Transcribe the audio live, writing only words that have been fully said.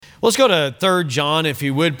Let's go to 3 John, if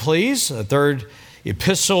you would, please. The third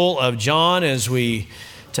epistle of John, as we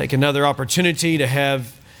take another opportunity to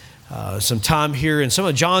have some time here in some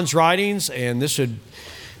of John's writings. And this would,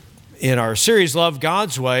 in our series, Love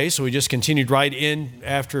God's Way. So we just continued right in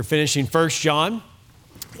after finishing 1 John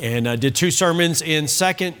and did 2 sermons in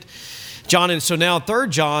 2 John. And so now 3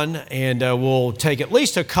 John, and we'll take at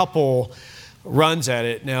least a couple runs at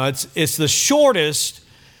it. Now, it's the shortest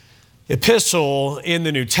epistle in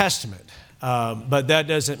the New Testament, but that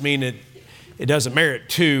doesn't mean it doesn't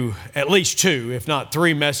merit at least two, if not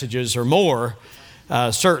 3 messages or more.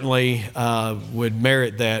 Certainly would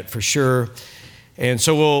merit that for sure. And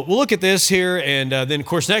so we'll look at this here, and then of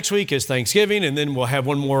course next week is Thanksgiving, and then we'll have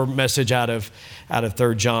one more message out of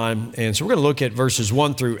 3 John. And so we're going to look at verses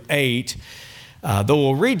 1 through 8. Though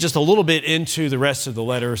we'll read just a little bit into the rest of the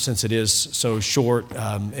letter since it is so short,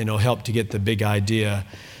 and it'll help to get the big idea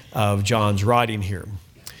of John's writing here.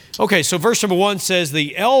 Okay, so verse number 1 says,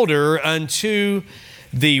 "The elder unto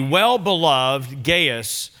the well-beloved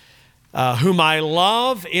Gaius, whom I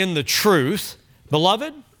love in the truth,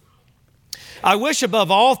 beloved, I wish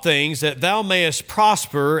above all things that thou mayest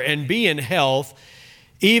prosper and be in health,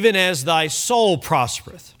 even as thy soul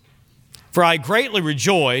prospereth. For I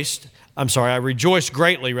rejoiced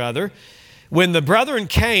greatly, when the brethren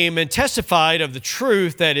came and testified of the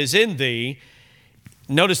truth that is in thee."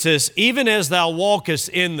 Notice this, "even as thou walkest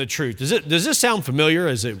in the truth." Does this sound familiar?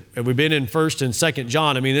 Have we been in 1 and 2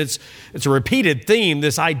 John? I mean, it's a repeated theme,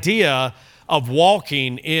 this idea of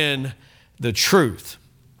walking in the truth.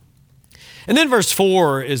 And then verse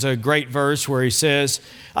 4 is a great verse where he says,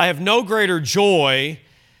 "I have no greater joy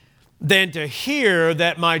than to hear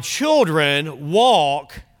that my children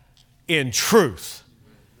walk in truth."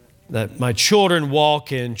 That my children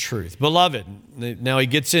walk in truth. Beloved, now he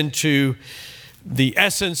gets into the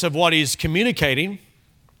essence of what he's communicating.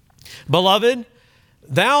 "Beloved,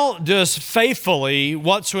 thou doest faithfully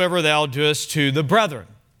whatsoever thou doest to the brethren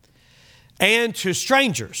and to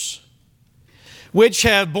strangers, which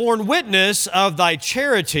have borne witness of thy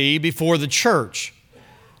charity before the church,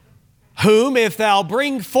 whom if thou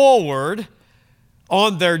bring forward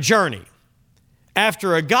on their journey,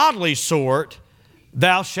 after a godly sort,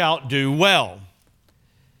 thou shalt do well."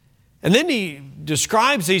 And then he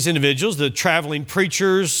describes these individuals, the traveling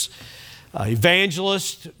preachers,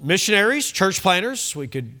 evangelists, missionaries, church planters. We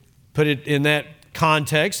could put it in that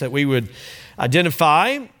context that we would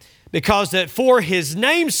identify, because that for his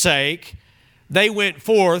name's sake, they went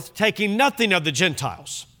forth taking nothing of the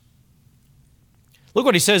Gentiles. Look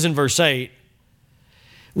what he says in verse 8.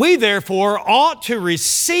 "We therefore ought to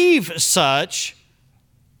receive such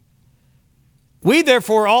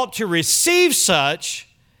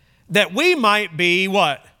that we might be"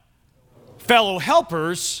 what? "Fellow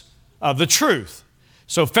helpers of the truth."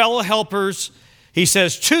 So fellow helpers, he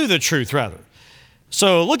says, to the truth rather.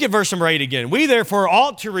 So look at verse number 8 again. "We therefore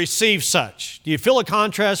ought to receive such." Do you feel a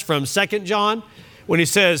contrast from 2 John when he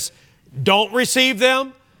says, don't receive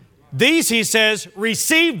them? These, he says,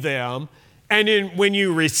 receive them. And when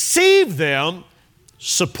you receive them,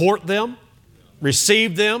 support them,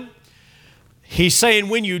 receive them. He's saying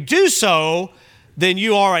when you do so, then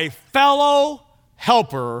you are a fellow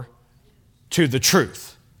helper to the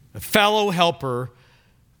truth. A fellow helper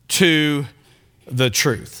to the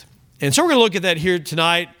truth. And so we're going to look at that here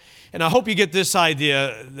tonight. And I hope you get this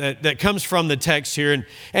idea that comes from the text here.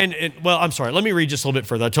 Well, I'm sorry. Let me read just a little bit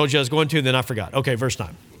further. I told you I was going to, and then I forgot. Okay, verse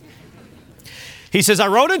 9. He says, "I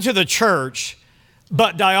wrote unto the church,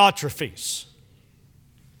 but Diotrephes,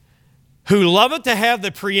 who loveth to have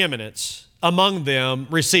the preeminence among them,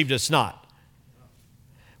 received us not.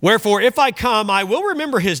 Wherefore, if I come, I will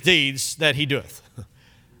remember his deeds that he doeth."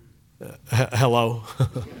 Hello,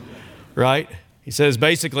 right? He says,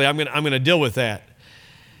 basically, I'm going to deal with that.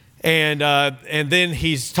 And then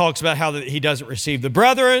he talks about how he doesn't receive the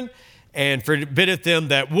brethren and forbiddeth them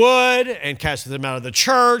that would and casteth them out of the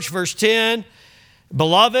church. Verse 10,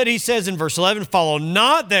 "Beloved," he says in verse 11, "follow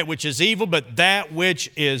not that which is evil, but that which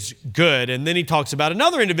is good." And then he talks about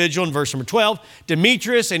another individual in verse number 12,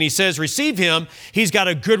 Demetrius, and he says, "receive him. He's got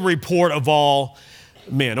a good report of all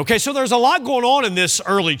men." Okay, so there's a lot going on in this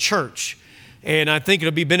early church. And I think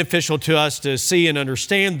it'll be beneficial to us to see and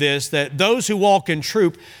understand this, that those who walk in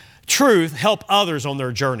truth help others on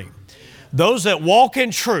their journey. Those that walk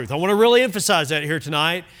in truth, I want to really emphasize that here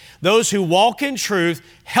tonight. Those who walk in truth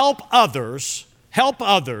help others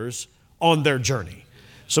on their journey.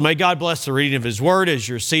 So may God bless the reading of his word as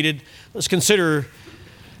you're seated. Let's consider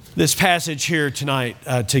this passage here tonight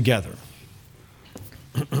together.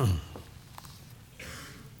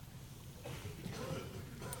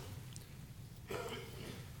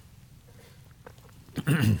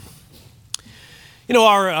 You know,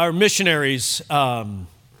 our missionaries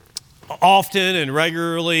often and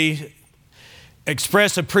regularly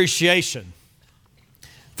express appreciation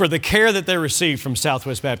for the care that they receive from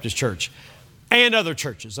Southwest Baptist Church and other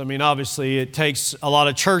churches. I mean, obviously, it takes a lot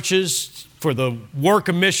of churches for the work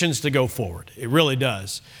of missions to go forward. It really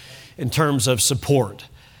does, in terms of support.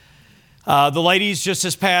 The ladies just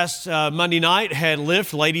this past Monday night had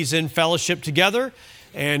Lift Ladies in Fellowship together.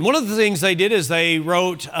 And one of the things they did is they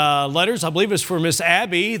wrote letters. I believe it was for Miss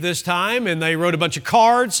Abby this time, and they wrote a bunch of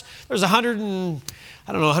cards. There's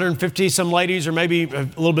 150 some ladies, or maybe a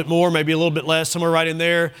little bit more, maybe a little bit less, somewhere right in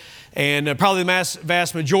there. And probably the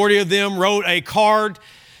vast majority of them wrote a card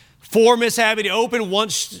for Miss Abby to open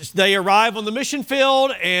once they arrive on the mission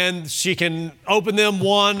field, and she can open them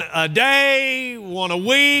one a day, one a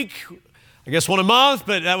week, I guess one a month,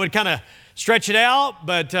 but that would kind of stretch it out.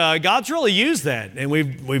 But God's really used that, and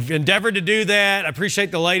we've endeavored to do that. I appreciate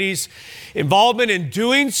the ladies' involvement in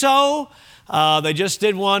doing so. They just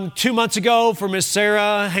did one 2 months ago for Miss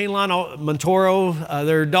Sarah Hainline Montoro,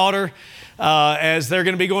 their daughter, as they're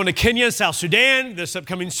going to be going to Kenya, South Sudan this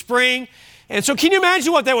upcoming spring. And so can you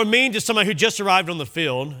imagine what that would mean to somebody who just arrived on the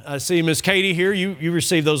field? I see Miss Katie here. You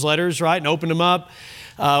received those letters, right, and opened them up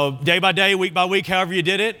day by day, week by week, however you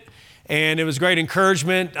did it. And it was great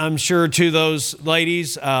encouragement, I'm sure, to those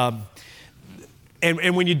ladies. And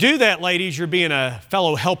when you do that, ladies, you're being a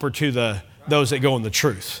fellow helper to those that go in the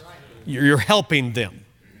truth. You're helping them.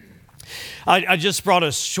 I just brought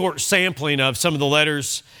a short sampling of some of the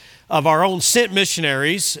letters of our own sent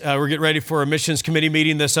missionaries. We're getting ready for a missions committee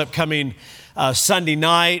meeting this upcoming Sunday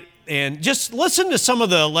night. And just listen to some of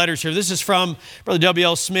the letters here. This is from Brother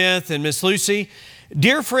W.L. Smith and Miss Lucy.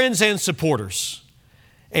 Dear friends and supporters.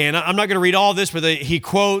 And I'm not going to read all this, but he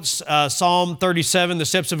quotes Psalm 37, the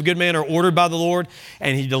steps of a good man are ordered by the Lord,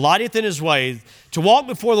 and he delighteth in his way. To walk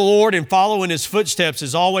before the Lord and follow in his footsteps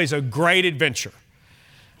is always a great adventure.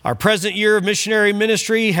 Our present year of missionary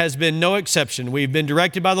ministry has been no exception. We've been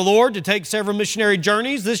directed by the Lord to take several missionary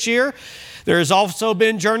journeys this year. There has also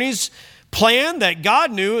been journeys planned that God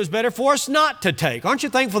knew it was better for us not to take. Aren't you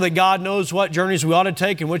thankful that God knows what journeys we ought to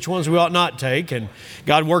take and which ones we ought not take? And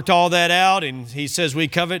God worked all that out, and he says we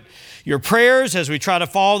covet your prayers as we try to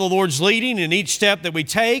follow the Lord's leading in each step that we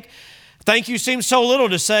take. Thank you seems so little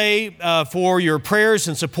to say for your prayers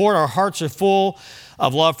and support. Our hearts are full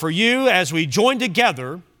of love for you as we join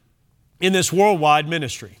together in this worldwide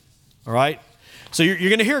ministry. All right? So you're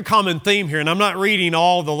going to hear a common theme here, and I'm not reading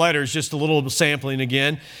all the letters, just a little sampling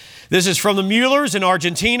again. This is from the Muellers in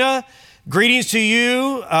Argentina. Greetings to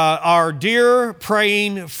you, our dear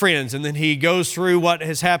praying friends. And then he goes through what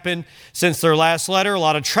has happened since their last letter, a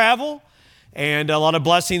lot of travel and a lot of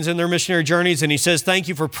blessings in their missionary journeys. And he says, thank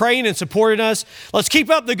you for praying and supporting us. Let's keep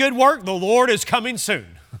up the good work. The Lord is coming soon.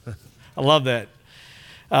 I love that.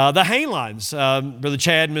 The Hainlines, Brother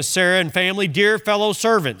Chad and Miss Sarah and family, dear fellow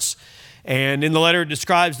servants. And in the letter, it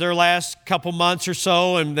describes their last couple months or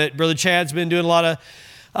so, and that Brother Chad's been doing a lot of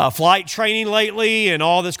flight training lately and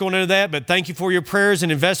all that's going into that. But thank you for your prayers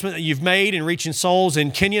and investment that you've made in reaching souls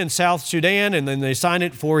in Kenya and South Sudan. And then they sign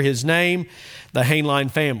it for his name, the Hainline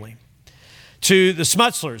family. To the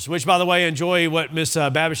Smutzlers, which, by the way, enjoy what Miss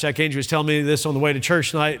Babishak Andrew was telling me this on the way to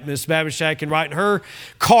church tonight. Miss Babishak, in writing her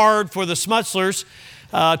card for the Smutzlers,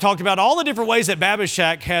 talked about all the different ways that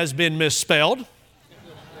Babishak has been misspelled.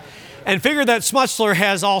 And figured that Smutzler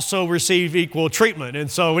has also received equal treatment. And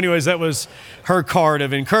so anyways, that was her card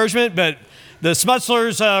of encouragement. But the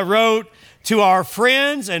Smutzlers wrote, to our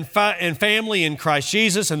friends and family in Christ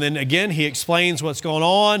Jesus. And then again, he explains what's going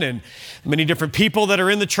on and many different people that are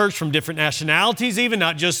in the church from different nationalities, even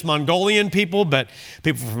not just Mongolian people, but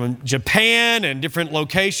people from Japan and different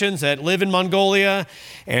locations that live in Mongolia.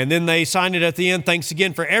 And then they signed it at the end. Thanks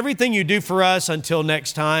again for everything you do for us until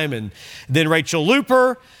next time. And then Rachel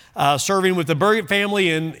Looper, serving with the Burgett family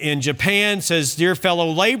in Japan, says, dear fellow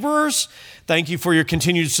laborers, thank you for your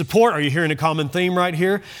continued support. Are you hearing a common theme right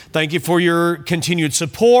here? Thank you for your continued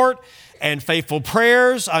support and faithful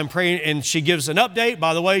prayers. I'm praying, and she gives an update.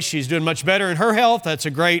 By the way, she's doing much better in her health. That's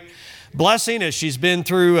a great blessing as she's been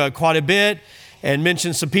through quite a bit, and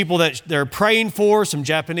mentioned some people that they're praying for, some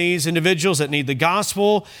Japanese individuals that need the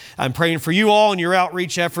gospel. I'm praying for you all and your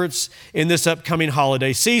outreach efforts in this upcoming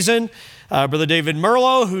holiday season. Brother David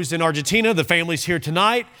Merlo, who's in Argentina, the family's here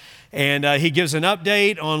tonight. And he gives an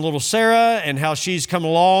update on little Sarah and how she's come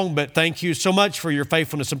along. But thank you so much for your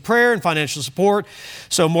faithfulness in prayer and financial support,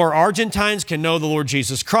 so more Argentines can know the Lord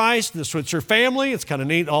Jesus Christ. The Switzer family, it's kind of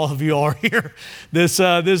neat. All of you are here this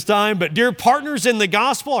time. But dear partners in the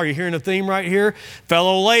gospel, are you hearing a theme right here?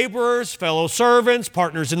 Fellow laborers, fellow servants,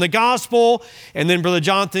 partners in the gospel. And then Brother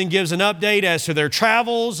Jonathan gives an update as to their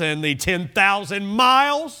travels and the 10,000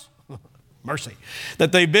 miles, mercy,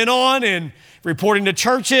 that they've been on, and reporting to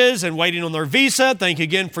churches and waiting on their visa. Thank you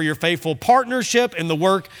again for your faithful partnership in the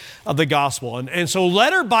work of the gospel. And so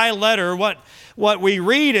letter by letter, what we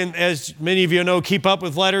read, and as many of you know, keep up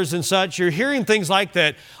with letters and such, you're hearing things like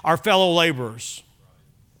that: our fellow laborers,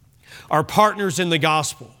 our partners in the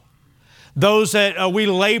gospel, those that we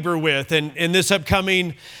labor with. And in this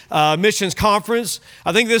upcoming missions conference,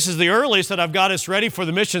 I think this is the earliest that I've got us ready for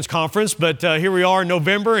the missions conference, but here we are in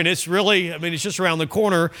November, and it's really, it's just around the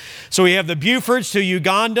corner. So we have the Bufords to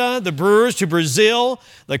Uganda, the Brewers to Brazil,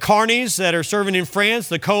 the Carneys that are serving in France,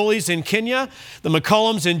 the Coleys in Kenya, the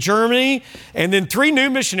McCullums in Germany, and then 3 new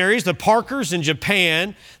missionaries, the Parkers in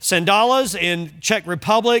Japan, Sandalas in Czech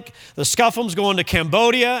Republic, the Scuffums going to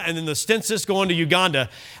Cambodia, and then the Stensis going to Uganda,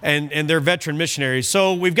 and they're veteran missionaries.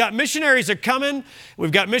 So we've got missionaries that are coming.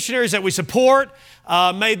 We've got missionaries that we support.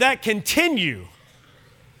 May that continue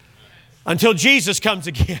until Jesus comes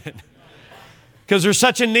again, because there's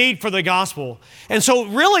such a need for the gospel. And so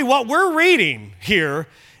really what we're reading here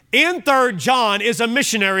in 3 John is a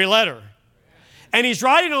missionary letter. And he's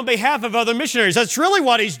writing on behalf of other missionaries. That's really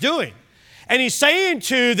what he's doing. And he's saying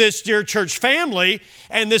to this dear church family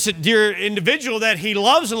and this dear individual that he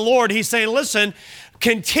loves in the Lord, he's saying, listen,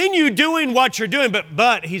 continue doing what you're doing.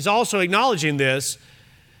 But he's also acknowledging this.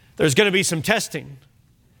 There's going to be some testing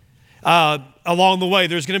along the way.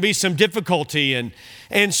 There's going to be some difficulty.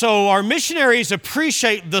 And so our missionaries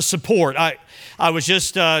appreciate the support. I was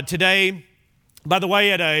just today, by the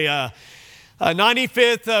way, at a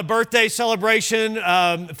 95th birthday celebration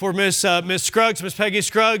for Miss Scruggs, Miss Peggy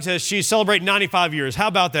Scruggs, as she's celebrating 95 years. How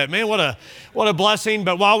about that, man? What a blessing.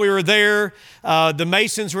 But while we were there, the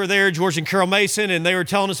Masons were there, George and Carol Mason, and they were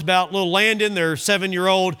telling us about little Landon, their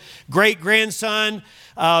 7-year-old great-grandson,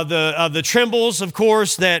 the Trimbles, of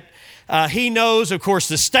course, that he knows, of course,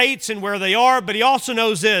 the states and where they are, but he also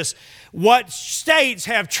knows this: what states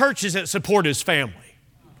have churches that support his family?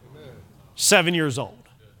 7 years old.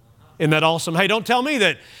 Isn't that awesome? Hey, don't tell me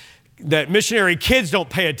that missionary kids don't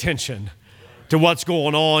pay attention to what's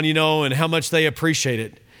going on, and how much they appreciate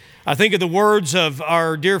it. I think of the words of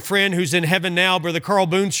our dear friend who's in heaven now, Brother Carl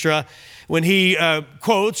Boonstra, when he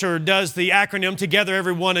quotes or does the acronym "Together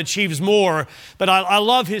Everyone Achieves More." But I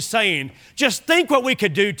love his saying, just think what we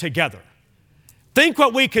could do together. Think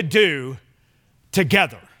what we could do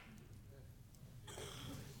together.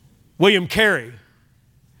 William Carey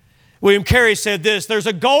said this: there's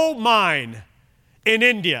a gold mine in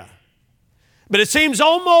India, but it seems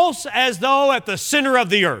almost as though at the center of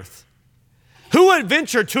the earth. Who would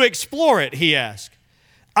venture to explore it, he asked.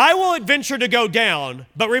 I will adventure to go down,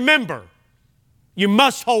 but remember, you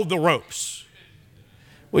must hold the ropes.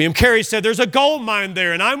 William Carey said, there's a gold mine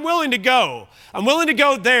there, and I'm willing to go. I'm willing to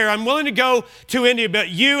go there. I'm willing to go to India, but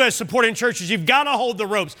you as supporting churches, you've got to hold the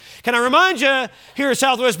ropes. Can I remind you here at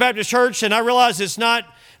Southwest Baptist Church, and I realize it's not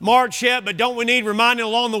March yet, but don't we need reminding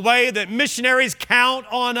along the way that missionaries count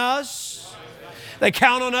on us? They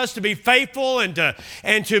count on us to be faithful and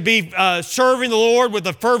to be serving the Lord with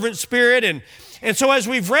a fervent spirit. And so as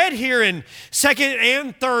we've read here in 2nd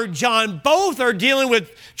and 3rd John, both are dealing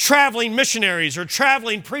with traveling missionaries or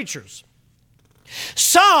traveling preachers.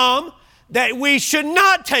 Some that we should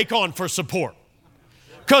not take on for support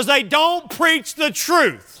because they don't preach the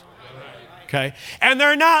truth, okay? And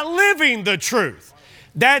they're not living the truth.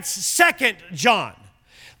 That's 2nd John.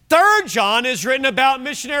 3rd John is written about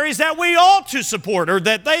missionaries that we ought to support, or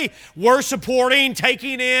that they were supporting,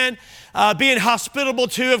 taking in, being hospitable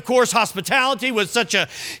to. Of course, hospitality was such a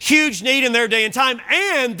huge need in their day and time,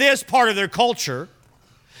 and this part of their culture.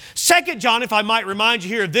 2nd John, if I might remind you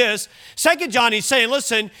here of this, 2nd John, he's saying,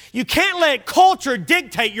 listen, you can't let culture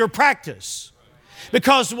dictate your practice.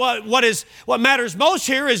 Because what matters most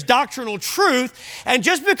here is doctrinal truth. And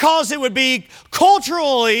just because it would be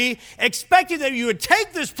culturally expected that you would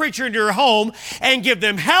take this preacher into your home and give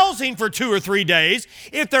them housing for 2 or 3 days,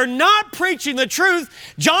 if they're not preaching the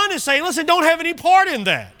truth, John is saying, listen, don't have any part in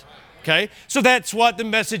that. Okay, so that's what the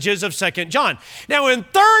message is of 2nd John. Now in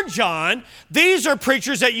 3rd John, these are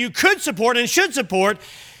preachers that you could support and should support.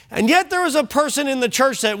 And yet there was a person in the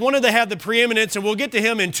church that wanted to have the preeminence, and we'll get to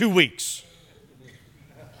him in 2 weeks.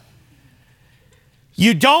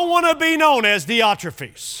 You don't want to be known as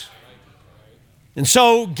Diotrephes. And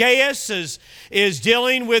so Gaius is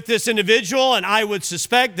dealing with this individual, and I would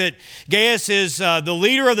suspect that Gaius is the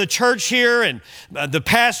leader of the church here and the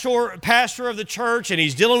pastor of the church, and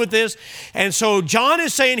he's dealing with this. And so John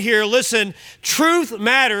is saying here, listen, truth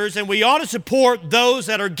matters, and we ought to support those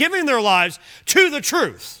that are giving their lives to the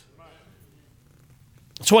truth.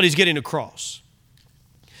 That's what he's getting across.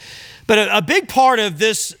 But a big part of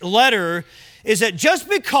this letter is that just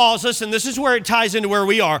because, listen, this is where it ties into where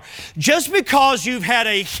we are, just because you've had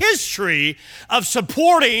a history of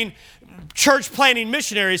supporting church planting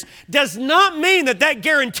missionaries does not mean that that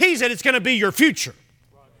guarantees that it's going to be your future.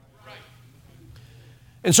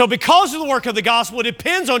 And so because of the work of the gospel, it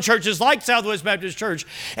depends on churches like Southwest Baptist Church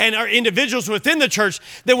and our individuals within the church,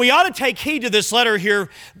 then we ought to take heed to this letter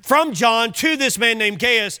here from John to this man named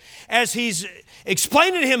Gaius as he's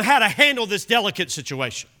explaining to him how to handle this delicate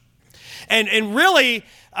situation. And really,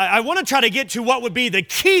 I want to try to get to what would be the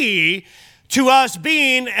key to us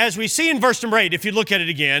being, as we see in verse number 8, if you look at it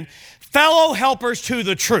again, fellow helpers to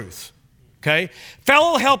the truth, okay?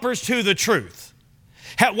 Fellow helpers to the truth.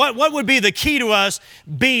 What would be the key to us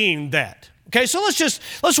being that? Okay, so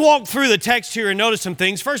let's walk through the text here and notice some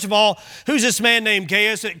things. First of all, who's this man named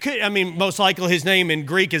Gaius? Most likely his name in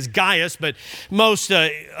Greek is Gaius, but most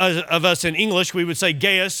of us in English, we would say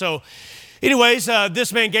Gaius, so anyways,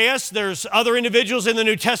 this man Gaius, there's other individuals in the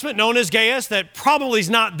New Testament known as Gaius that probably is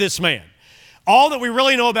not this man. All that we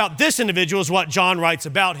really know about this individual is what John writes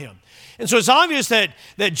about him. And so it's obvious that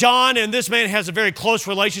John and this man has a very close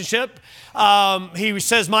relationship. He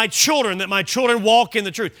says, my children walk in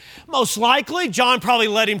the truth. Most likely, John probably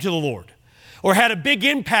led him to the Lord or had a big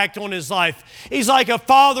impact on his life. He's like a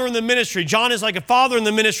father in the ministry. John is like a father in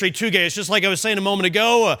the ministry to Gaius, just like I was saying a moment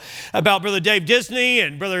ago about Brother Dave Disney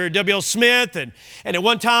and Brother W.L. Smith. And at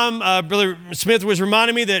one time, Brother Smith was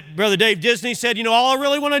reminding me that Brother Dave Disney said, all I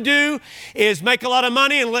really want to do is make a lot of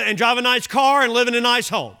money and drive a nice car and live in a nice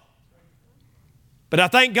home. But I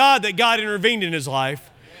thank God that God intervened in his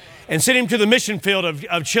life and sent him to the mission field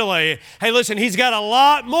of Chile. Hey, listen, he's got a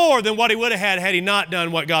lot more than what he would have had he not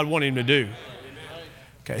done what God wanted him to do.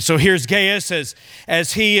 Okay, so here's Gaius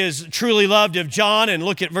as he is truly loved of John. And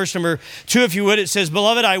look at verse number 2, if you would. It says,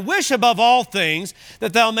 Beloved, I wish above all things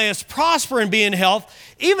that thou mayest prosper and be in health,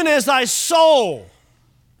 even as thy soul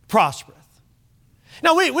prospereth.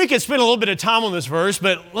 Now, we could spend a little bit of time on this verse,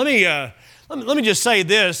 but let me just say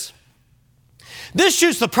this. This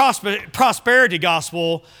shoots the prosperity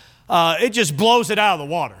gospel. It just blows it out of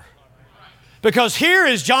the water. Because here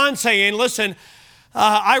is John saying, listen,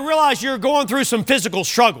 I realize you're going through some physical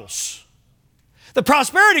struggles. The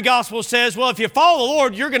prosperity gospel says, well, if you follow the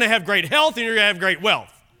Lord, you're going to have great health and you're going to have great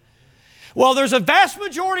wealth. Well, there's a vast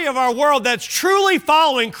majority of our world that's truly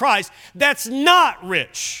following Christ that's not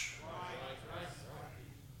rich.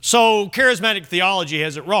 So charismatic theology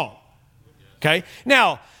has it wrong. Okay?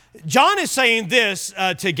 Now, John is saying this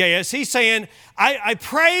to Gaius. He's saying, I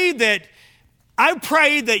pray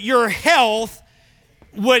that your health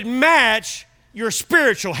would match your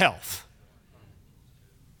spiritual health.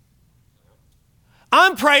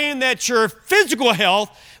 I'm praying that your physical health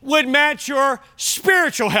would match your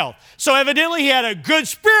spiritual health. So evidently he had a good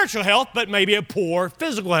spiritual health, but maybe a poor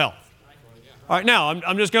physical health. All right, now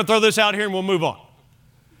I'm just going to throw this out here and we'll move on.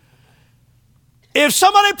 If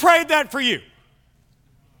somebody prayed that for you,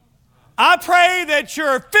 I pray that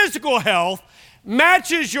your physical health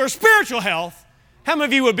matches your spiritual health, how many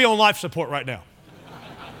of you would be on life support right now?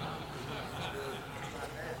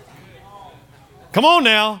 Come on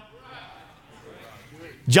now.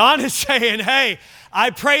 John is saying, hey, I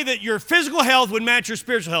pray that your physical health would match your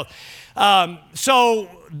spiritual health. So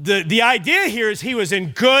the idea here is he was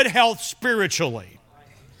in good health spiritually.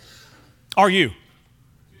 Are you?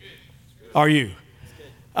 Are you?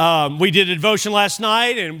 We did a devotion last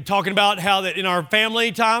night and talking about how that in our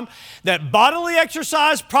family time, that bodily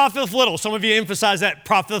exercise profiteth little. Some of you emphasize that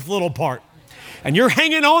profiteth little part. And you're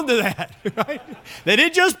hanging on to that, right? That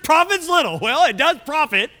it just profits little. Well, it does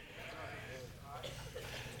profit.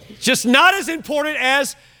 It's just not as important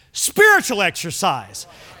as spiritual exercise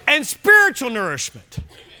and spiritual nourishment.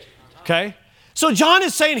 Okay? So John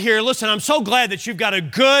is saying here, listen, I'm so glad that you've got a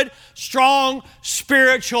good, strong,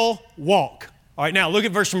 spiritual walk. All right, now look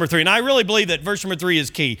at verse number 3. And I really believe that verse number 3 is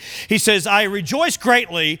key. He says, I rejoice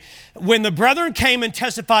greatly when the brethren came and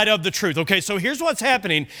testified of the truth. Okay, so here's what's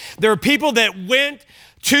happening. There are people that went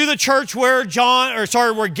to the church where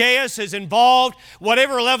Gaius is involved,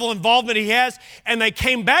 whatever level of involvement he has, and they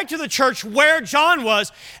came back to the church where John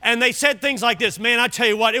was, and they said things like this, man, I tell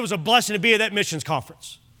you what, it was a blessing to be at that missions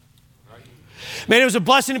conference. Man, it was a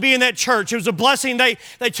blessing to be in that church. It was a blessing. They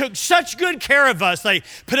took such good care of us. They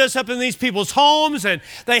put us up in these people's homes, and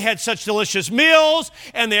they had such delicious meals,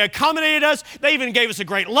 and they accommodated us. They even gave us a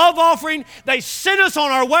great love offering. They sent us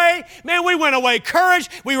on our way. Man, we went away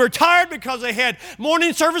encouraged. We were tired because they had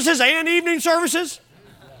morning services and evening services.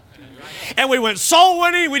 And we went soul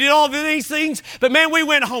winning. We did all of these things. But man, we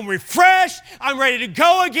went home refreshed. I'm ready to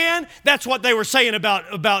go again. That's what they were saying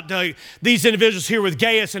about these individuals here with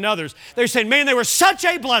Gaius and others. They're saying, man, they were such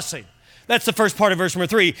a blessing. That's the first part of verse number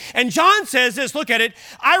 3. And John says this, look at it.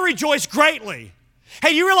 I rejoice greatly.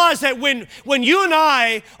 Hey, you realize that when you and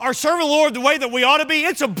I are serving the Lord the way that we ought to be,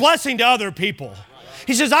 it's a blessing to other people.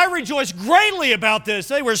 He says, I rejoice greatly about this.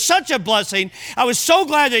 They were such a blessing. I was so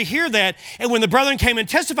glad to hear that. And when the brethren came and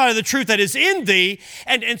testified of the truth that is in thee,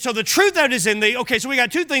 and so the truth that is in thee, okay, so we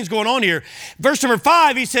got two things going on here. Verse number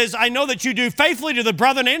 5, he says, I know that you do faithfully to the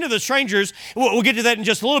brethren and to the strangers. We'll get to that in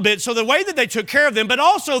just a little bit. So the way that they took care of them, but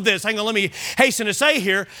also this, hang on, let me hasten to say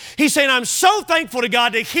here. He's saying, I'm so thankful to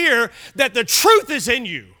God to hear that the truth is in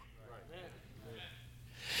you.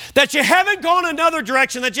 That you haven't gone another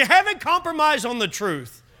direction, that you haven't compromised on the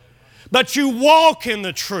truth, but you walk in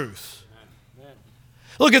the truth.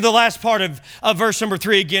 Look at the last part of verse number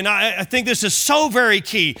 3 again. I think this is so very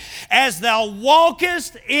key. As thou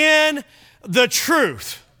walkest in the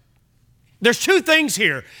truth. There's two things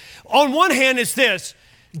here. On one hand, it's this.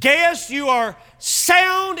 Gaius, you are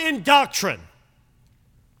sound in doctrine.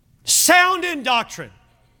 Sound in doctrine.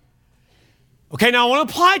 Okay, now I want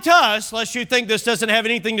to apply to us, lest you think this doesn't have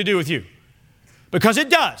anything to do with you. Because it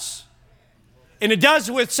does. And it does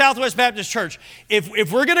with Southwest Baptist Church.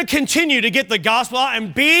 If we're going to continue to get the gospel out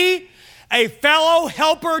and be a fellow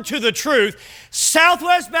helper to the truth,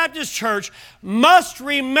 Southwest Baptist Church must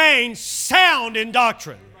remain sound in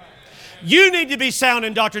doctrine. You need to be sound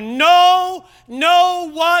in doctrine. Know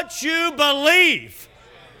what you believe.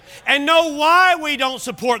 And know why we don't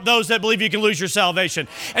support those that believe you can lose your salvation.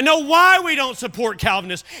 And know why we don't support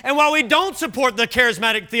Calvinists. And why we don't support the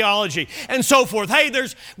charismatic theology and so forth. Hey,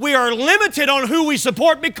 we are limited on who we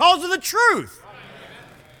support because of the truth.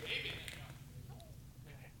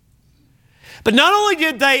 But not only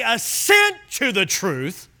did they assent to the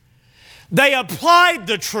truth, they applied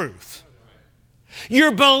the truth.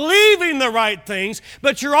 You're believing the right things,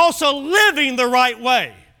 but you're also living the right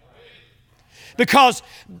way. Because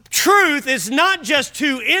truth is not just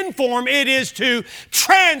to inform, it is to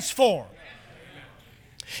transform.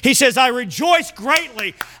 He says, I rejoice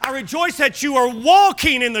greatly. I rejoice that you are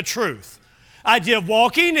walking in the truth. Idea of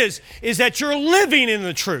walking is that you're living in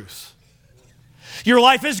the truth. Your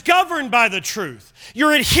life is governed by the truth.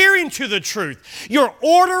 You're adhering to the truth. You're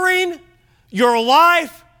ordering your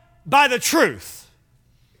life by the truth.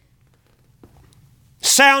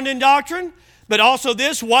 Sound in doctrine. But also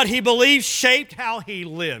this, what he believed shaped how he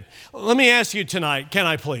lived. Let me ask you tonight, can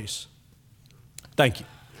I please? Thank you.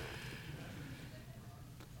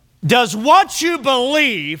 Does what you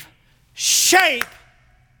believe shape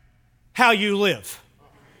how you live?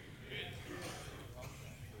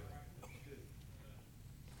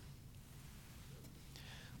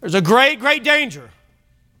 There's a great, great danger,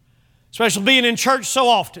 especially being in church so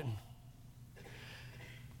often,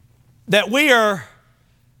 that we are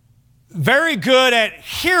very good at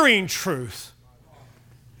hearing truth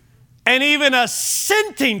and even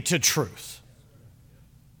assenting to truth,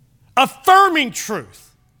 affirming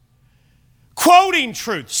truth, quoting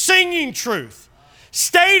truth, singing truth,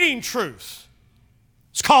 stating truth.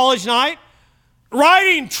 It's college night,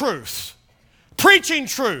 writing truth, preaching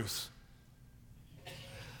truth.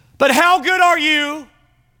 But how good are you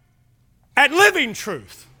at living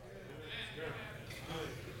truth?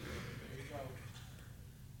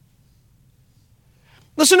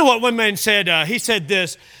 Listen to what one man said. He said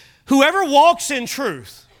this, whoever walks in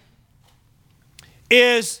truth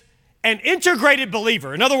is an integrated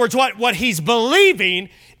believer. In other words, what he's believing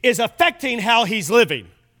is affecting how he's living.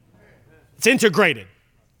 It's integrated.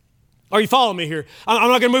 Are you following me here? I'm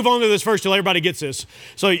not going to move on to this verse till everybody gets this.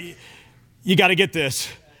 So you got to get this.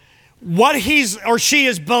 What he's or she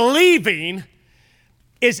is believing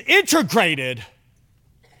is integrated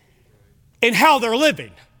in how they're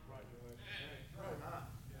living.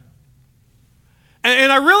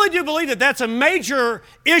 And I really do believe that that's a major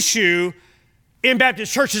issue in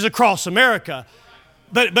Baptist churches across America.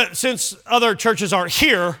 But since other churches aren't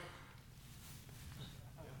here,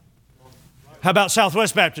 how about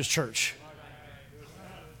Southwest Baptist Church?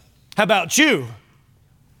 How about you?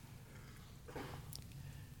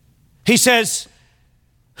 He says,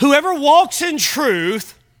 whoever walks in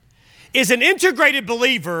truth is an integrated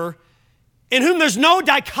believer in whom there's no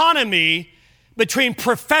dichotomy between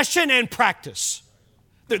profession and practice.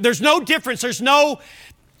 There's no difference. There's no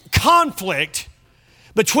conflict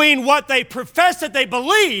between what they profess that they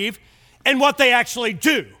believe and what they actually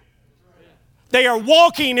do. They are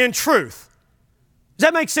walking in truth. Does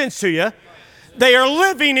that make sense to you? They are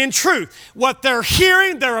living in truth. What they're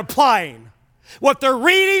hearing, they're applying. What they're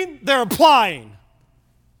reading, they're applying.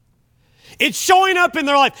 It's showing up in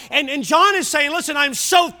their life. And John is saying, listen, I'm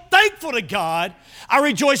so thankful to God. I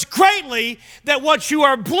rejoice greatly that what you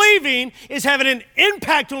are believing is having an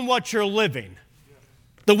impact on what you're living,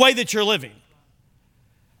 the way that you're living.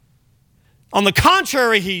 On the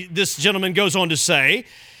contrary, this gentleman goes on to say,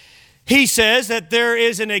 he says that there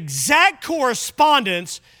is an exact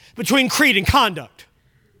correspondence between creed and conduct.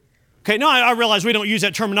 Okay, now I realize we don't use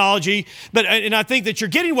that terminology, and I think that you're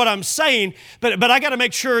getting what I'm saying, but I got to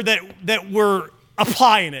make sure that we're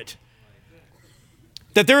applying it.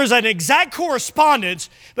 That there is an exact correspondence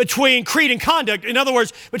between creed and conduct. In other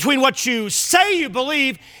words, between what you say you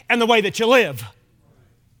believe and the way that you live.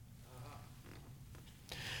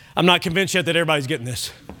 I'm not convinced yet that everybody's getting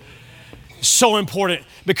this. It's so important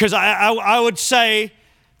because I would say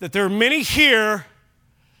that there are many here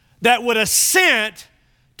that would assent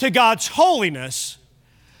to God's holiness,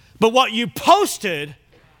 but what you posted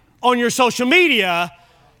on your social media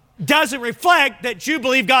doesn't reflect that you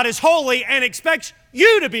believe God is holy and expects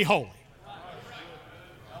you to be holy.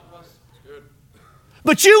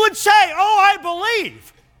 But you would say, oh, I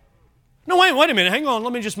believe. No, wait a minute, hang on,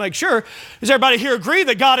 let me just make sure. Does everybody here agree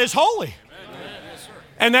that God is holy? Yes,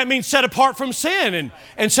 and that means set apart from sin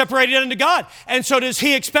and separated unto God. And so does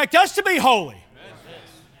He expect us to be holy?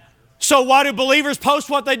 So why do believers post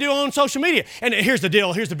what they do on social media? And here's the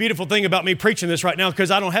deal. Here's the beautiful thing about me preaching this right now because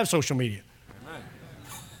I don't have social media.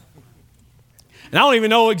 And I don't even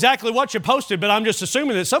know exactly what you posted, but I'm just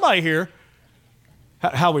assuming that somebody here,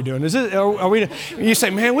 how are we doing? Are we? You say,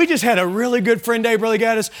 man, we just had a really good friend day, Brother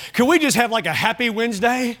Gaddis. Could we just have like a happy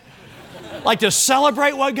Wednesday? Like to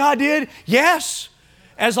celebrate what God did? Yes,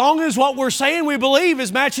 as long as what we're saying we believe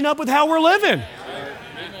is matching up with how we're living.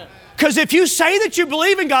 Because if you say that you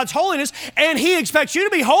believe in God's holiness and He expects you to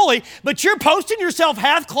be holy, but you're posting yourself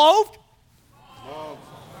half clothed,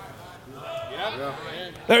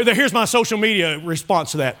 here's my social media response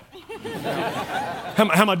to that. How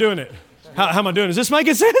am I doing it? How am I doing? Is this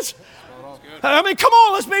making sense? I mean, come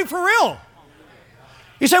on, let's be for real.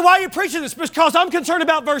 You say, why are you preaching this? Because I'm concerned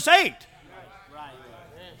about verse 8.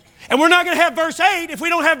 And we're not going to have verse 8 if we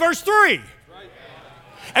don't have verse 3.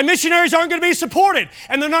 And missionaries aren't going to be supported.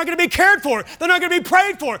 And they're not going to be cared for. They're not going to be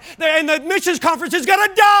prayed for. And the missions conference is going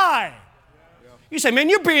to die. You say, man,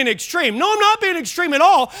 you're being extreme. No, I'm not being extreme at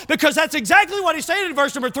all because that's exactly what he's saying in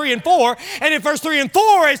verse number 3 and 4. And if verse 3 and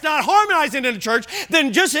 4 is not harmonizing in the church,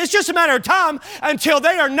 then it's just a matter of time until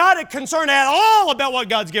they are not concerned at all about what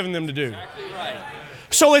God's given them to do. Exactly right.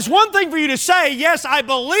 So it's one thing for you to say, yes, I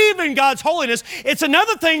believe in God's holiness. It's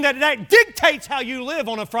another thing that dictates how you live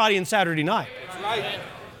on a Friday and Saturday night. That's right.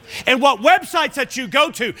 And what websites that you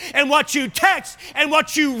go to, and what you text, and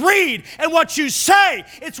what you read, and what you say.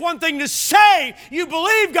 It's one thing to say you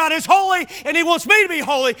believe God is holy, and He wants me to be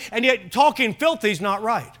holy, and yet talking filthy is not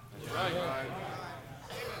right. That's right.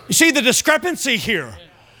 You see the discrepancy here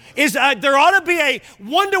is there ought to be a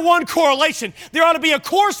one-to-one correlation. There ought to be a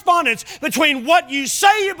correspondence between what you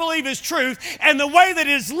say you believe is truth and the way that it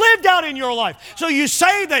is lived out in your life. So you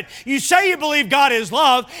say you believe God is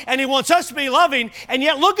love and He wants us to be loving, and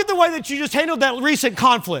yet look at the way that you just handled that recent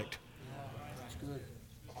conflict.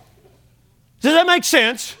 Does that make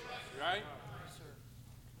sense?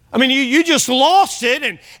 I mean, you just lost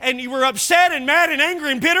it and you were upset and mad and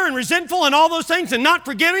angry and bitter and resentful and all those things and not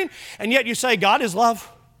forgiving, and yet you say God is love.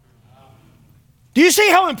 Do you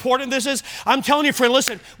see how important this is? I'm telling you, friend,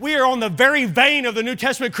 listen, we are on the very vein of the New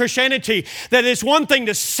Testament Christianity that it's one thing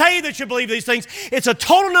to say that you believe these things. It's a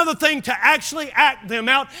total other thing to actually act them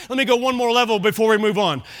out. Let me go one more level before we move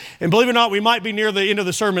on. And believe it or not, we might be near the end of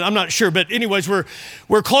the sermon. I'm not sure. But anyways,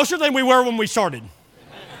 we're closer than we were when we started.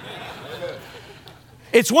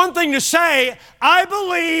 It's one thing to say, I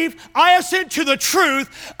believe, I assent to the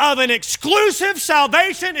truth of an exclusive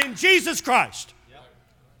salvation in Jesus Christ.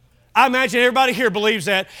 I imagine everybody here believes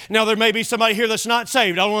that. Now, there may be somebody here that's not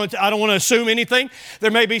saved. I don't want to assume anything.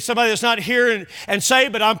 There may be somebody that's not here and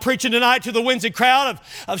saved, but I'm preaching tonight to the Wednesday crowd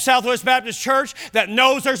of Southwest Baptist Church that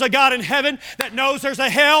knows there's a God in heaven, that knows there's a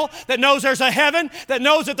hell, that knows there's a heaven, that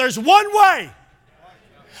knows that there's one way.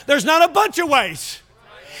 There's not a bunch of ways.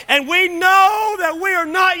 And we know that we are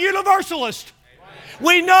not universalists.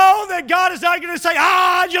 We know that God is not going to say,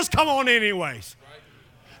 just come on anyways.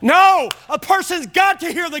 No, a person's got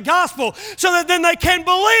to hear the gospel so that then they can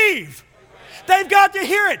believe. They've got to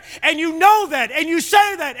hear it. And you know that, and you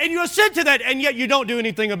say that, and you assent to that, and yet you don't do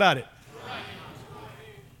anything about it.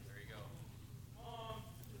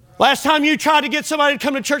 Last time you tried to get somebody to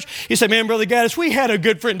come to church, you said, man, Brother Gaddis, we had a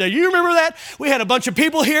good friend day. You remember that? We had a bunch of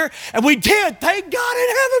people here, and we did. Thank God in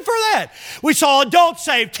heaven for that. We saw adults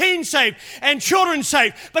saved, teens saved, and children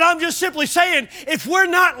saved. But I'm just simply saying, if we're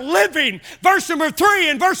not living verse number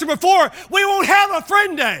 3 and verse number 4, we won't have a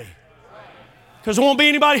friend day. Because there won't be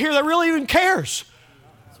anybody here that really even cares.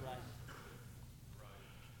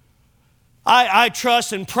 I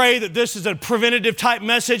trust and pray that this is a preventative type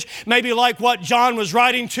message, maybe like what John was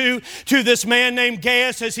writing to this man named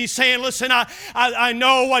Gaius, as he's saying, listen, I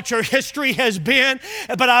know what your history has been,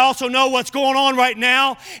 but I also know what's going on right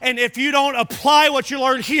now. And if you don't apply what you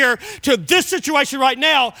learned here to this situation right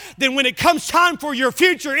now, then when it comes time for your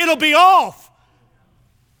future, it'll be off.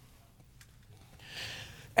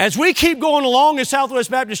 As we keep going along in Southwest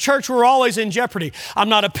Baptist Church, we're always in jeopardy. I'm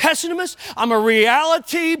not a pessimist. I'm a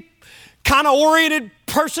reality kind of oriented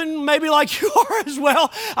person, maybe like you are as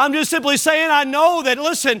well. I'm just simply saying I know that,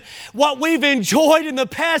 listen, what we've enjoyed in the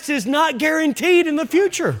past is not guaranteed in the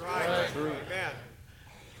future. Right.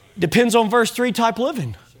 Depends on verse 3 type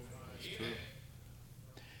living.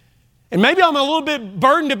 And maybe I'm a little bit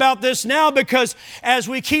burdened about this now because as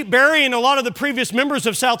we keep burying a lot of the previous members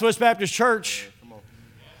of Southwest Baptist Church,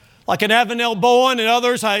 like an Avenel Bowen and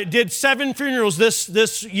others, I did 7 funerals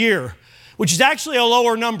this year, which is actually a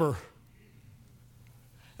lower number.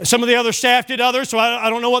 Some of the other staff did others, so I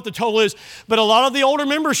don't know what the total is. But a lot of the older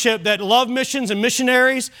membership that love missions and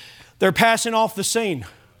missionaries, they're passing off the scene.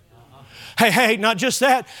 Hey, not just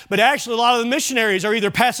that, but actually a lot of the missionaries are either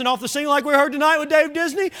passing off the scene like we heard tonight with Dave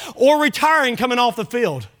Disney or retiring, coming off the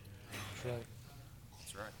field. That's right.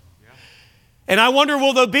 That's right. Yeah. And I wonder,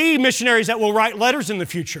 will there be missionaries that will write letters in the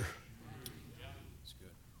future? That's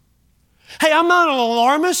good. Hey, I'm not an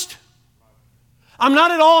alarmist. I'm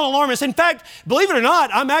not at all an alarmist. In fact, believe it or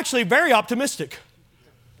not, I'm actually very optimistic.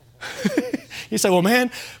 You say, well,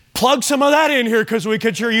 man, plug some of that in here because we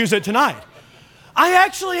could sure use it tonight. I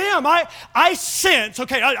actually am. I sense,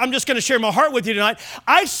 I'm just going to share my heart with you tonight.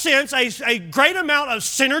 I sense a great amount of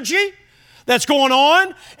synergy that's going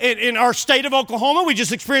on in our state of Oklahoma. We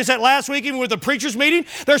just experienced that last week even with the preachers meeting.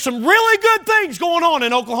 There's some really good things going on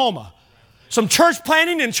in Oklahoma. Some church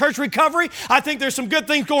planting and church recovery. I think there's some good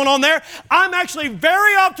things going on there. I'm actually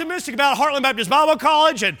very optimistic about Heartland Baptist Bible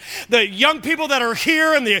College and the young people that are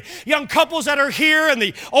here and the young couples that are here and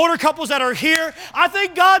the older couples that are here. I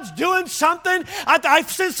think God's doing something. I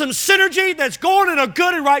sense some synergy that's going in a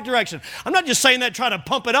good and right direction. I'm not just saying that trying to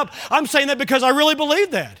pump it up. I'm saying that because I really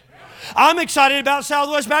believe that. I'm excited about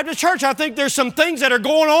Southwest Baptist Church. I think there's some things that are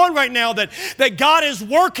going on right now that God is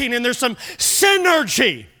working, and there's some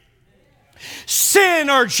synergy.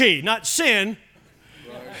 Synergy, not sin.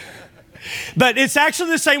 But it's actually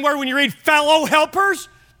the same word when you read fellow helpers.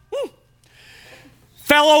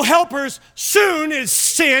 Fellow helpers, soon is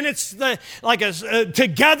sin. It's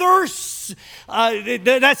together.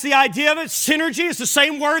 That's the idea of it. Synergy is the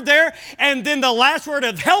same word there. And then the last word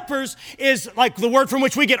of helpers is like the word from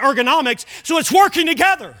which we get ergonomics. So it's working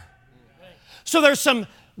together. So there's some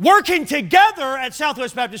working together at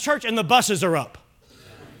Southwest Baptist Church, and the buses are up.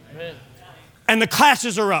 Amen. And the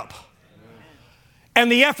classes are up. And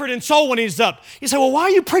the effort and soul winning is up. You say, well, why are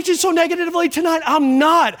you preaching so negatively tonight? I'm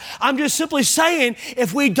not. I'm just simply saying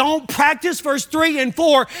if we don't practice verse 3 and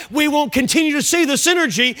 4, we won't continue to see the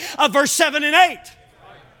synergy of verse 7 and 8.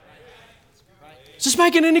 Is this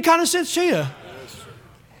making any kind of sense to you?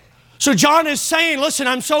 So John is saying, listen,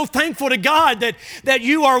 I'm so thankful to God that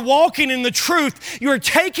you are walking in the truth. You're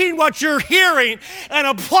taking what you're hearing and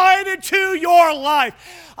applying it to your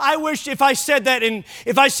life. I wish if I said that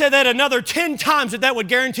another 10 times that would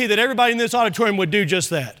guarantee that everybody in this auditorium would do just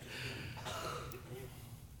that.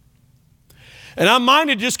 And I'm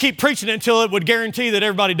minded to just keep preaching it until it would guarantee that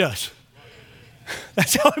everybody does.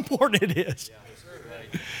 That's how important it is.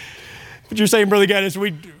 But you're saying, Brother Gaddis,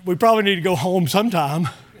 we probably need to go home sometime.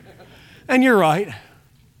 And you're right.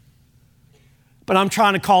 But I'm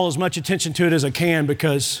trying to call as much attention to it as I can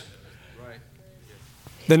because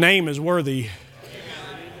the name is worthy.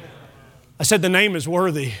 I said the name is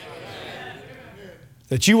worthy.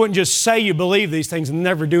 That you wouldn't just say you believe these things and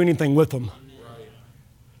never do anything with them.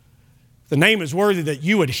 The name is worthy that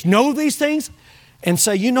you would know these things and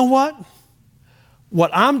say, you know what? What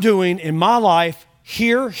I'm doing in my life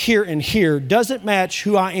here, here, and here doesn't match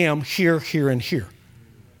who I am here, here, and here.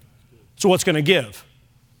 So what's going to give?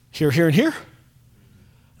 Here, here, and here?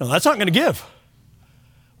 No, that's not going to give.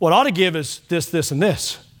 What ought to give is this, this, and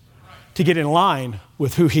this to get in line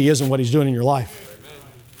with who He is and what He's doing in your life.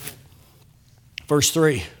 Verse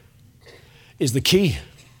 3 is the key.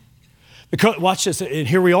 Because, watch this, and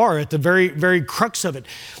here we are at the very, very crux of it.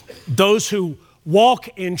 Those who walk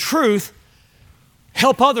in truth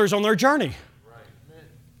help others on their journey.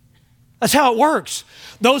 That's how it works.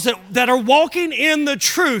 Those that are walking in the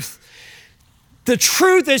truth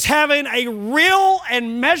is having a real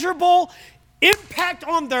and measurable impact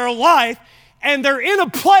on their life, and they're in a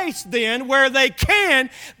place then where they can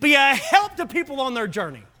be a help to people on their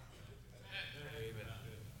journey.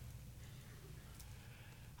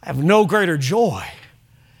 I have no greater joy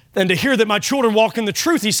than to hear that my children walk in the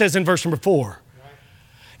truth, he says in verse number 4.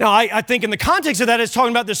 Now, I think in the context of that, it's talking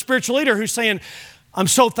about the spiritual leader who's saying, I'm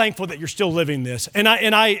so thankful that you're still living this. And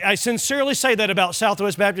I sincerely say that about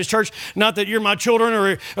Southwest Baptist Church, not that you're my children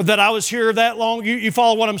or that I was here that long. You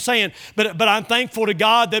follow what I'm saying. But I'm thankful to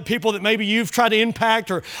God that people that maybe you've tried to impact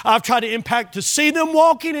or I've tried to impact, to see them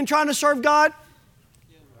walking and trying to serve God.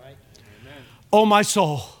 Oh, my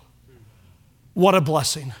soul. What a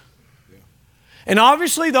blessing. And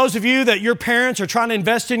obviously, those of you that your parents are trying to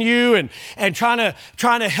invest in you and trying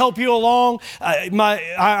to help you along,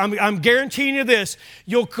 I'm guaranteeing you this: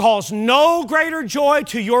 you'll cause no greater joy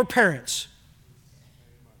to your parents,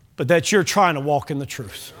 but that you're trying to walk in the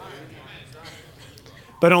truth.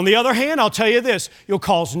 But on the other hand, I'll tell you this: you'll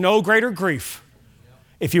cause no greater grief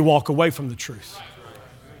if you walk away from the truth.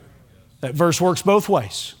 That verse works both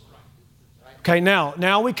ways. Okay,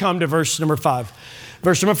 now we come to verse number 5.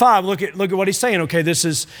 Verse number 5, look at what he's saying. Okay, this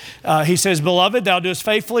is, he says, Beloved, thou doest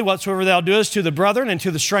faithfully whatsoever thou doest to the brethren and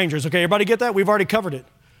to the strangers. Okay, everybody get that? We've already covered it.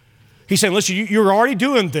 He's saying, listen, you're already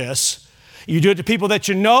doing this. You do it to people that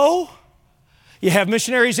you know. You have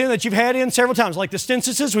missionaries in that you've had in several times, like the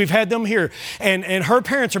Stensises, we've had them here. And her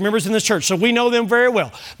parents are members in this church, so we know them very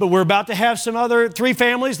well. But we're about to have some other 3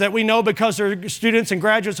 families that we know because they're students and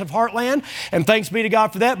graduates of Heartland, and thanks be to God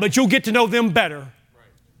for that. But you'll get to know them better.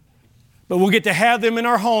 But we'll get to have them in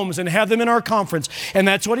our homes and have them in our conference. And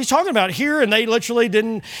that's what he's talking about here. And they literally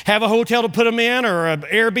didn't have a hotel to put them in or an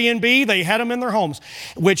Airbnb. They had them in their homes,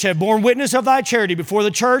 which have borne witness of thy charity before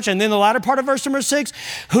the church. And then the latter part of verse number 6,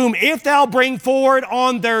 whom if thou bring forward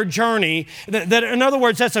on their journey, that in other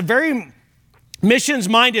words, that's a very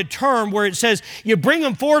missions-minded term where it says you bring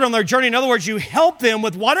them forward on their journey. In other words, you help them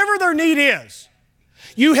with whatever their need is.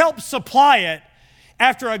 You help supply it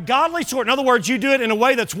after a godly sort. In other words, you do it in a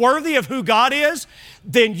way that's worthy of who God is,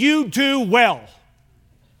 then you do well.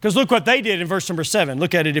 Because look what they did in verse number 7.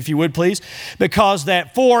 Look at it if you would, please. Because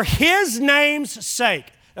that for his name's sake,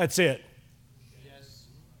 that's it.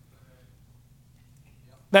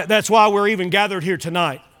 That's why we're even gathered here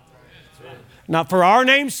tonight. Not for our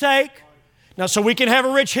name's sake, not so we can have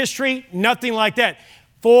a rich history, nothing like that.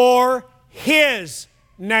 For his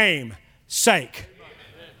name's sake.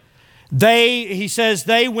 He says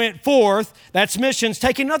they went forth, that's missions,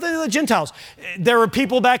 taking nothing to the Gentiles. There were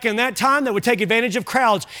people back in that time that would take advantage of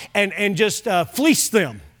crowds and just fleece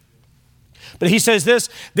them. But he says this: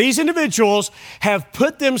 these individuals have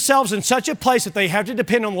put themselves in such a place that they have to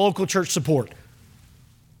depend on the local church support.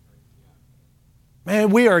 Man,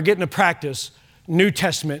 we are getting to practice New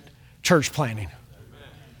Testament church planning.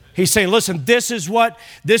 He's saying, listen, this is what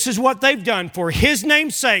they've done. For his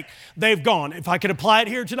name's sake, they've gone. If I could apply it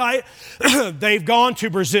here tonight, they've gone to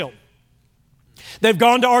Brazil. They've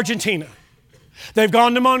gone to Argentina. They've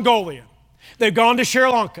gone to Mongolia. They've gone to Sri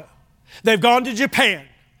Lanka. They've gone to Japan.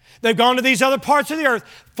 They've gone to these other parts of the earth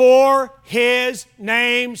for his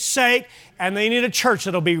name's sake. And they need a church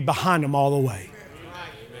that'll be behind them all the way.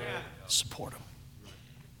 Support them.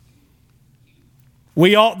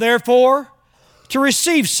 We ought, therefore, to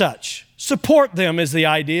receive such. Support them is the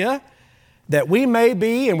idea, that we may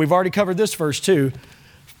be, and we've already covered this verse too,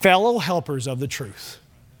 fellow helpers of the truth.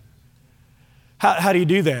 How do you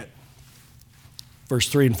do that? Verse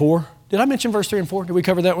 3 and 4. Did I mention verse 3 and 4? Did we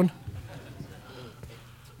cover that one?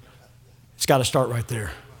 It's got to start right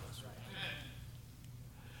there.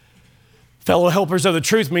 Fellow helpers of the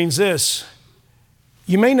truth means this: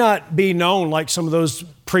 you may not be known like some of those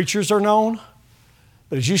preachers are known,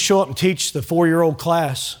 but as you show up and teach the 4-year-old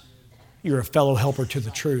class, you're a fellow helper to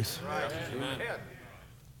the truth.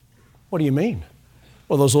 What do you mean?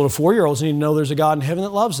 Well, those little 4-year-olds need to know there's a God in heaven that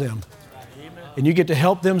loves them. And you get to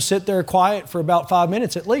help them sit there quiet for about 5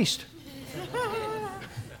 minutes at least.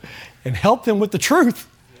 And help them with the truth.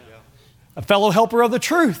 A fellow helper of the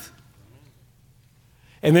truth.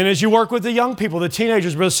 And then as you work with the young people, the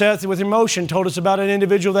teenagers, Brother Seth with emotion told us about an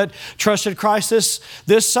individual that trusted Christ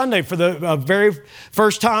this Sunday for the very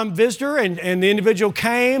first time visitor. And the individual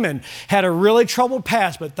came and had a really troubled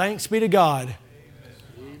past, but thanks be to God,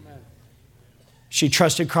 she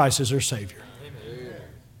trusted Christ as her Savior.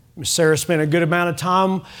 Sarah spent a good amount of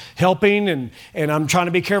time helping, and I'm trying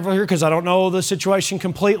to be careful here because I don't know the situation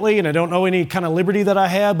completely, and I don't know any kind of liberty that I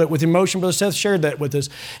have, but with emotion, Brother Seth shared that with us.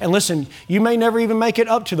 And listen, you may never even make it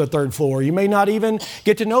up to the third floor. You may not even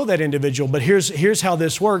get to know that individual, but here's how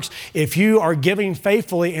this works. If you are giving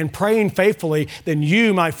faithfully and praying faithfully, then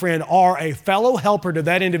you, my friend, are a fellow helper to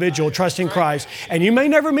that individual trusting Christ. And you may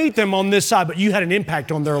never meet them on this side, but you had an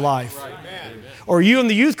impact on their life. Or you in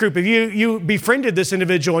the youth group, if you befriended this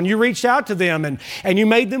individual and you reached out to them and you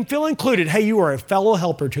made them feel included, hey, you are a fellow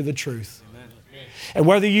helper to the truth. Amen. And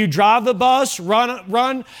whether you drive the bus,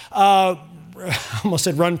 I almost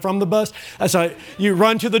said run from the bus. You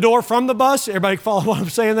run to the door from the bus. Everybody follow what I'm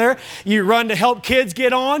saying there? You run to help kids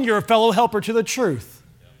get on. You're a fellow helper to the truth.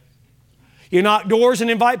 You knock doors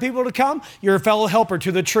and invite people to come, you're a fellow helper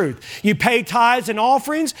to the truth. You pay tithes and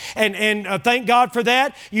offerings, and thank God for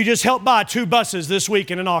that. You just helped buy 2 buses this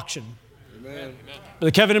week in an auction. Amen.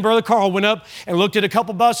 Brother Kevin and Brother Carl went up and looked at a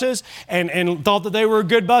couple buses and thought that they were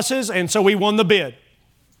good buses, and so we won the bid.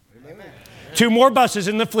 Amen. 2 more buses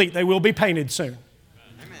in the fleet. They will be painted soon.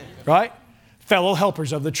 Amen. Right? Fellow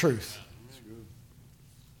helpers of the truth.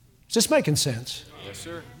 Is this making sense? Yes,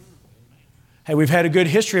 sir. Hey, we've had a good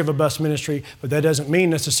history of a bus ministry, but that doesn't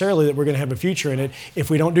mean necessarily that we're going to have a future in it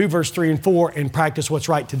if we don't do verse 3 and 4 and practice what's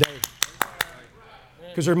right today.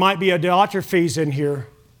 Because there might be a Diotrephes in here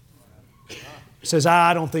that says,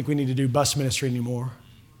 I don't think we need to do bus ministry anymore.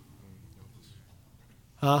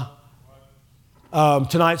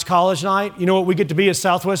 Tonight's college night. You know what we get to be as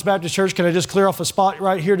Southwest Baptist Church? Can I just clear off a spot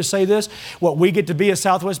right here to say this? What we get to be as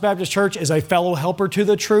Southwest Baptist Church is a fellow helper to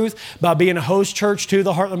the truth by being a host church to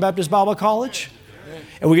the Heartland Baptist Bible College.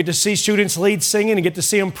 And we get to see students lead singing and get to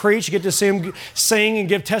see them preach, get to see them sing and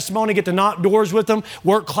give testimony, get to knock doors with them,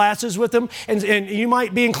 work classes with them. And you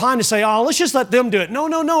might be inclined to say, let's just let them do it.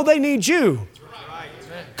 No, they need you.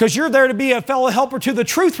 Because you're there to be a fellow helper to the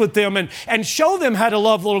truth with them and show them how to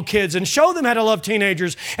love little kids and show them how to love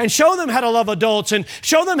teenagers and show them how to love adults and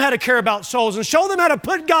show them how to care about souls and show them how to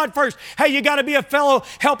put God first. Hey, you got to be a fellow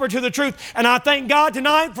helper to the truth. And I thank God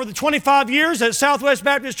tonight for the 25 years that Southwest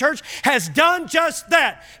Baptist Church has done just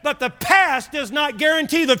that. But the past does not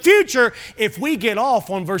guarantee the future if we get off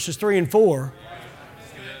on verses 3 and 4.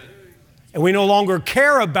 And we no longer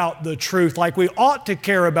care about the truth like we ought to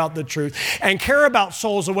care about the truth and care about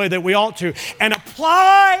souls the way that we ought to and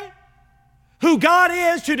apply who God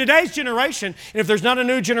is to today's generation. And if there's not a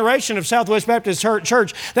new generation of Southwest Baptist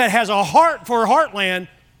Church that has a heart for Heartland,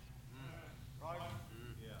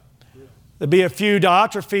 there'll be a few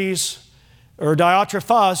Diotrephes or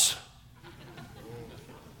Diotrephes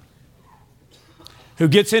who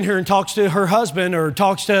gets in here and talks to her husband or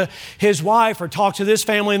talks to his wife or talks to this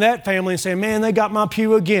family and that family and say, man, they got my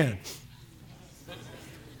pew again.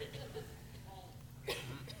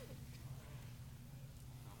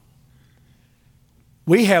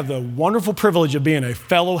 We have the wonderful privilege of being a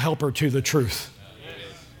fellow helper to the truth.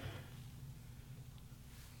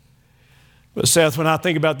 But Seth, when I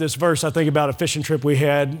think about this verse, I think about a fishing trip we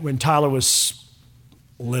had when Tyler was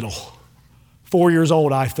little, 4 years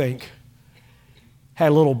old, I think.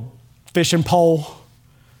 Had a little fishing pole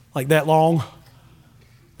like that long,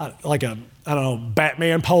 like a, I don't know,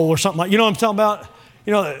 Batman pole or something like, you know what I'm talking about?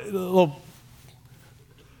 You know, the little,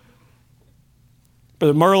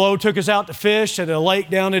 Brother Merlot took us out to fish at a lake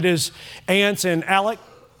down at his aunt's in Alec.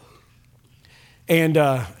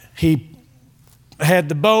 And he had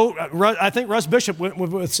the boat. I think Russ Bishop went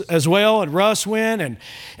with us as well, and Russ went,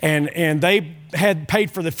 and they had paid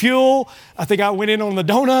for the fuel. I think I went in on the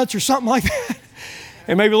donuts or something like that.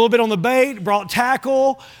 And maybe a little bit on the bait, brought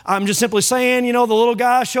tackle. I'm just simply saying, you know, the little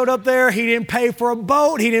guy showed up there. He didn't pay for a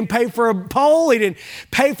boat. He didn't pay for a pole. He didn't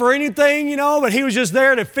pay for anything, you know, but he was just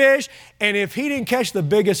there to fish. And if he didn't catch the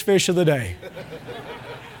biggest fish of the day,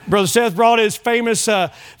 Brother Seth brought his famous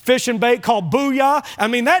fishing bait called Booyah. I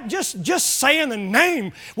mean, that just saying the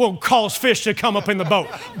name will cause fish to come up in the boat.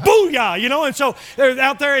 Booyah, you know. And so they're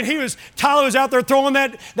out there, and Tyler was out there throwing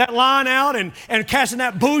that line out and casting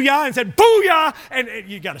that Booyah and said, Booyah. And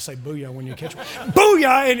you got to say Booyah when you catch one.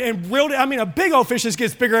 Booyah, and reeled it. I mean, a big old fish just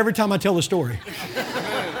gets bigger every time I tell the story.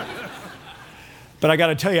 But I got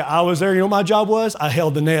to tell you, I was there. You know what my job was? I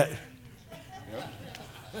held the net.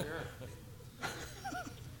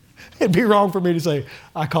 It'd be wrong for me to say,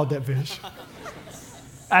 I caught that fish.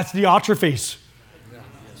 That's Diotrephes.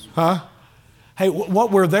 Huh? Hey, what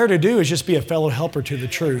we're there to do is just be a fellow helper to the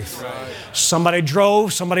truth. Right. Somebody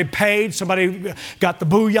drove, somebody paid, somebody got the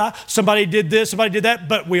booyah, somebody did this, somebody did that,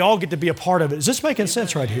 but we all get to be a part of it. Is this making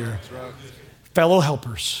sense right here? Right. Fellow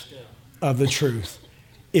helpers of the truth.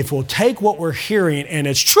 If we'll take what we're hearing and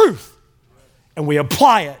it's truth, and we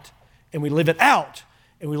apply it and we live it out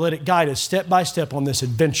and we let it guide us step by step on this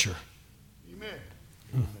adventure. Amen.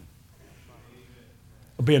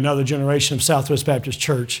 There'll be another generation of Southwest Baptist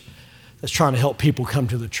Church that's trying to help people come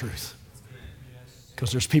to the truth,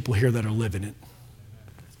 because there's people here that are living it.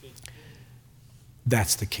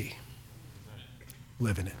 That's the key.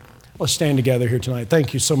 Living it. Let's stand together here tonight.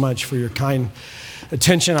 Thank you so much for your kind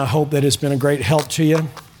attention. I hope that it's been a great help to you.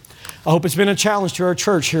 I hope it's been a challenge to our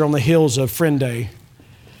church here on the heels of Friend Day.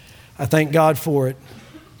 I thank God for it.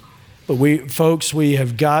 But we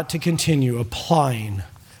have got to continue applying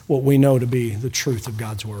what we know to be the truth of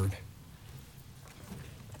God's Word.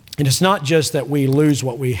 And it's not just that we lose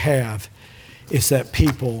what we have, it's that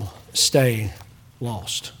people stay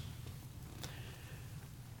lost.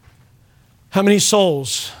 How many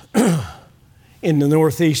souls in the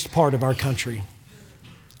northeast part of our country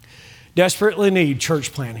desperately need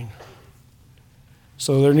church planting?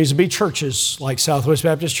 So there needs to be churches like Southwest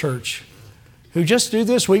Baptist Church who just do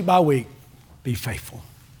this week by week. Be faithful.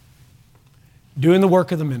 Doing the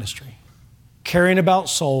work of the ministry. Caring about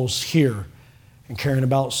souls here and caring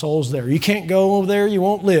about souls there. You can't go over there, you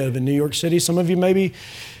won't live in New York City. Some of you maybe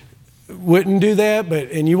wouldn't do that,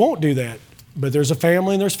 and you won't do that. But there's a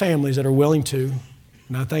family and there's families that are willing to.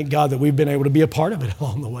 And I thank God that we've been able to be a part of it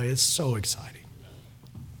along the way. It's so exciting.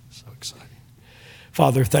 So exciting.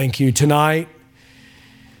 Father, thank you tonight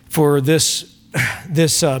for this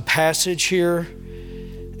passage here.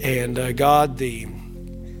 And God, the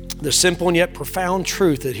simple and yet profound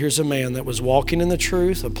truth that here's a man that was walking in the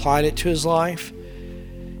truth, applied it to his life,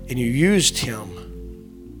 and you used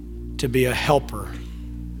him to be a helper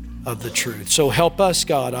of the truth. So help us,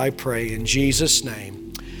 God, I pray, in Jesus'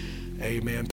 name. Amen.